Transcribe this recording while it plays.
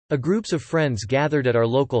A groups of friends gathered at our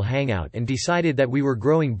local hangout and decided that we were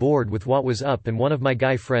growing bored with what was up, and one of my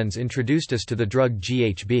guy friends introduced us to the drug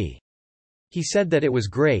GHB. He said that it was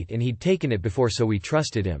great and he'd taken it before, so we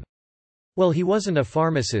trusted him. Well, he wasn't a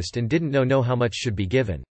pharmacist and didn't know how much should be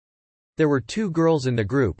given. There were 2 girls in the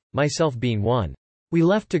group, myself being one. We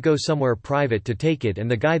left to go somewhere private to take it,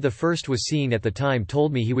 and the guy the first was seeing at the time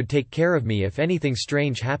told me he would take care of me if anything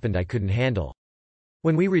strange happened I couldn't handle.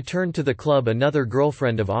 When we returned to the club, another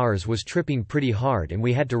girlfriend of ours was tripping pretty hard and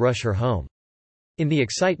we had to rush her home. In the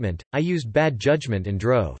excitement, I used bad judgment and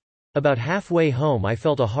drove. About halfway home I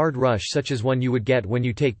felt a hard rush, such as one you would get when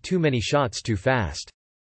you take too many shots too fast.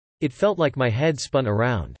 It felt like my head spun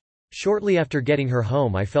around. Shortly after getting her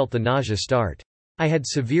home I felt the nausea start. I had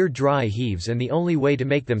severe dry heaves and the only way to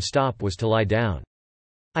make them stop was to lie down.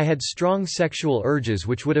 I had strong sexual urges,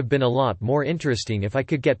 which would have been a lot more interesting if I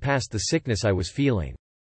could get past the sickness I was feeling.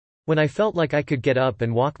 When I felt like I could get up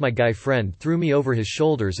and walk, my guy friend threw me over his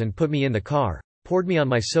shoulders and put me in the car, poured me on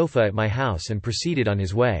my sofa at my house and proceeded on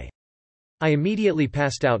his way. I immediately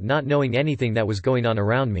passed out, not knowing anything that was going on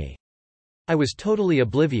around me. I was totally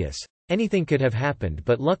oblivious. Anything could have happened,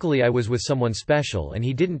 but luckily I was with someone special and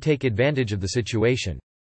he didn't take advantage of the situation.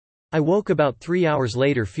 I woke about 3 hours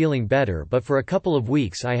later feeling better, but for a couple of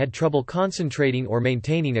weeks I had trouble concentrating or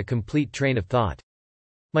maintaining a complete train of thought.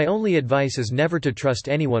 My only advice is never to trust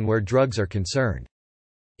anyone where drugs are concerned.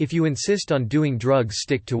 If you insist on doing drugs,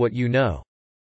 stick to what you know.